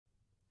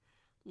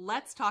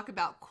let's talk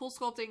about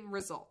CoolSculpting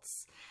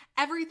results.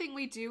 Everything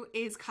we do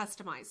is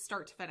customized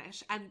start to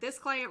finish. And this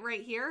client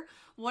right here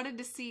wanted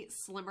to see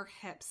slimmer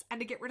hips and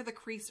to get rid of the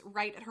crease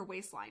right at her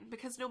waistline,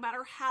 because no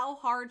matter how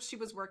hard she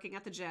was working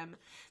at the gym,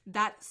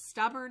 that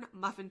stubborn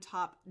muffin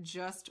top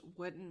just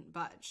wouldn't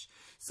budge.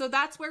 So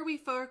that's where we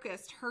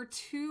focused her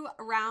 2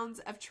 rounds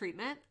of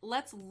treatment.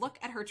 Let's look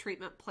at her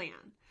treatment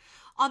plan.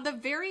 On the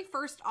very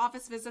first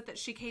office visit that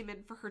she came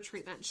in for her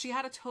treatment, she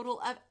had a total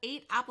of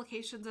 8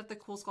 applications of the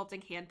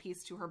CoolSculpting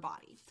handpiece to her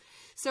body.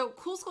 So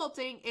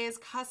CoolSculpting is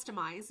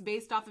customized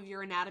based off of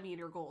your anatomy and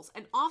your goals.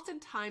 And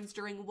oftentimes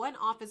during one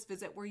office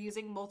visit, we're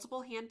using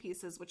multiple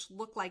handpieces, which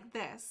look like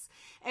this,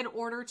 in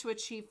order to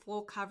achieve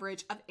full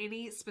coverage of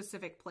any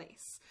specific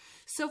place.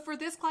 So for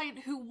this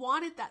client who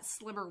wanted that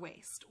slimmer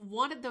waist,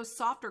 wanted those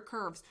softer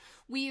curves,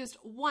 we used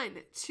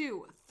 1,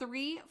 2,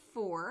 3,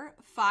 4,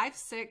 5,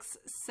 6,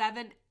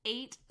 7,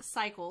 8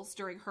 cycles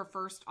during her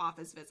first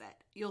office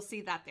visit. You'll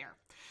see that there.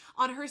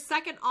 On her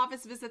second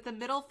office visit, the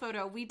middle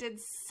photo, we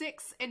did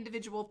 6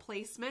 individual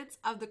placements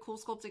of the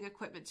CoolSculpting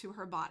equipment to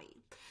her body.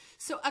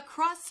 So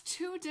across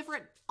 2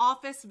 different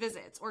office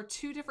visits, or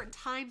 2 different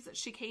times that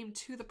she came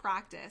to the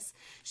practice,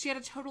 she had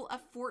a total of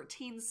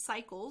 14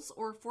 cycles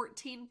or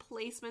 14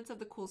 placements of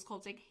the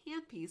CoolSculpting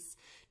handpiece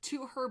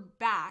to her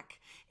back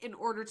in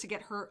order to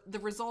get her the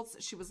results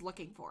that she was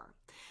looking for.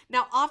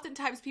 Now,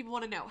 oftentimes people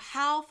want to know,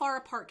 how far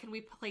apart can we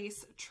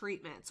place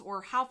treatments,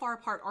 or how far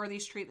apart are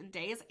these treatment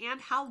days,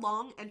 and how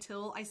long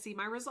until I see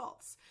my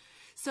results?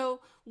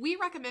 So we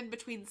recommend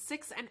between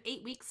 6 and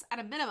 8 weeks at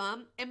a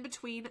minimum in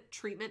between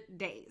treatment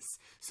days.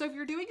 So if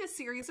you're doing a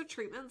series of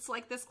treatments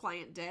like this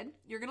client did,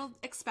 you're going to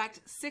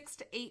expect 6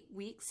 to 8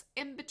 weeks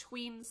in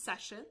between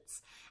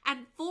sessions,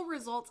 and full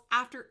results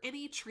after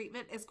any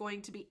treatment is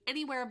going to be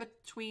anywhere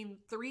between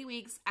 3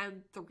 weeks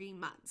and 3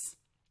 months.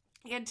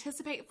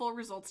 Anticipate full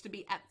results to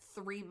be at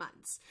 3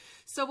 months.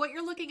 So what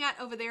you're looking at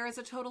over there is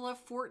a total of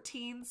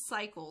 14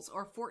 cycles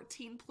or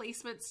 14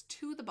 placements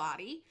to the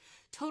body,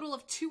 total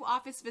of 2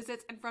 office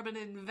visits, and from an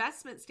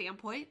investment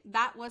standpoint,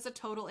 that was a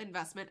total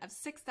investment of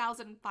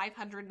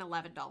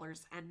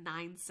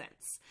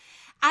 $6,511.09.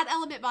 At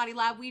Element Body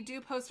Lab, we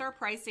do post our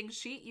pricing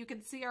sheet. You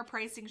can see our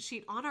pricing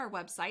sheet on our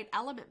website,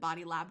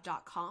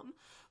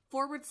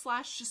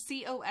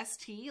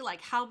 elementbodylab.com/COST,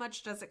 like how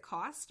much does it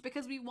cost,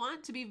 because we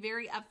want to be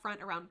very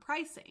upfront around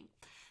pricing.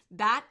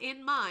 That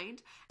in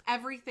mind,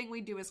 everything we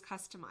do is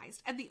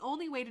customized. And the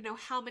only way to know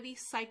how many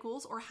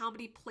cycles or how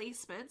many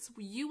placements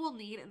you will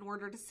need in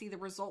order to see the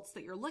results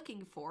that you're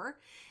looking for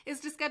is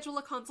to schedule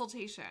a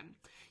consultation.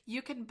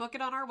 You can book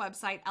it on our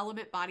website,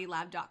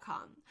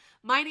 elementbodylab.com.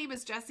 My name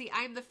is Jessie.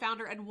 I am the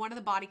founder and one of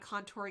the body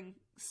contouring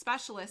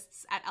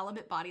specialists at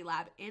Element Body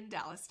Lab in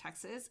Dallas,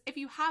 Texas. If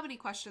you have any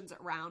questions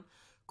around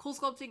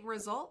CoolSculpting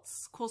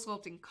results,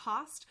 CoolSculpting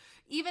cost,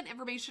 even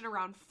information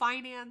around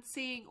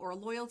financing or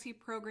loyalty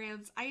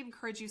programs, I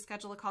encourage you to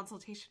schedule a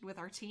consultation with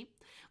our team.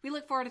 We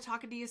look forward to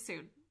talking to you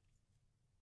soon.